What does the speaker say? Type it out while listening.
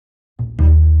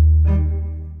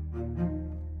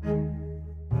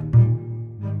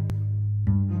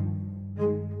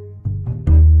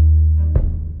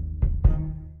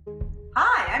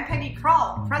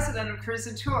Krull, president of Cruise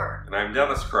and Tour. And I'm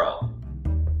Dennis Krull.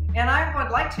 And I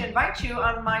would like to invite you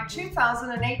on my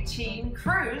 2018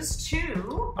 cruise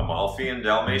to Amalfi and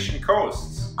Dalmatian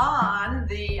coasts on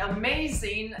the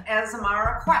amazing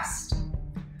Azamara Quest.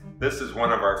 This is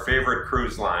one of our favorite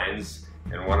cruise lines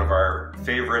and one of our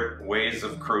favorite ways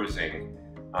of cruising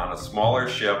on a smaller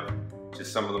ship to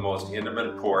some of the most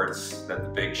intimate ports that the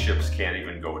big ships can't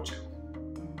even go to.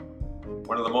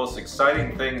 One of the most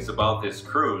exciting things about this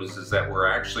cruise is that we're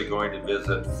actually going to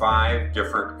visit 5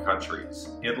 different countries: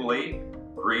 Italy,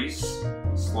 Greece,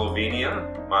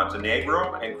 Slovenia,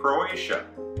 Montenegro, and Croatia.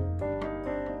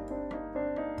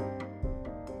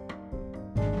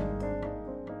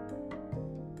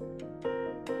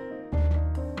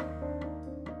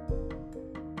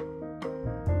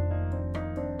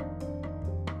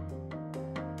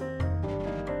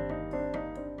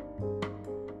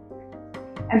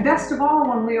 And best of all,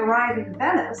 when we arrive in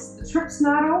Venice, the trip's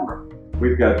not over.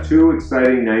 We've got 2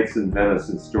 exciting nights in Venice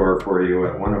in store for you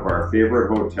at one of our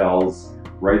favorite hotels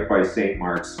right by St.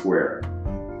 Mark's Square.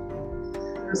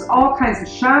 There's all kinds of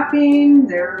shopping.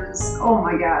 There's, oh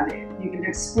my God, you can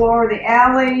explore the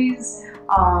alleys,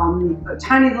 the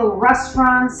tiny little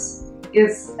restaurants.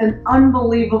 It's an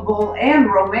unbelievable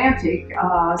and romantic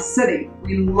city.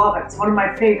 We love it. It's one of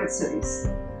my favorite cities.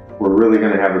 We're really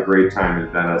going to have a great time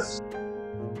in Venice.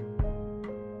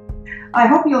 I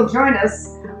hope you'll join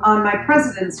us on my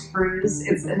President's Cruise.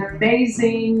 It's an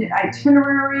amazing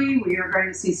itinerary. We are going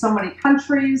to see so many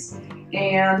countries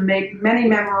and make many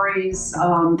memories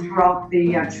throughout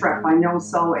the trip. I know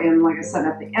so, and like I said,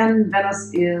 at the end,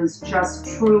 Venice is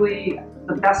just truly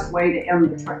the best way to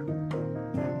end the trip.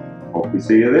 Hope we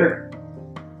see you there.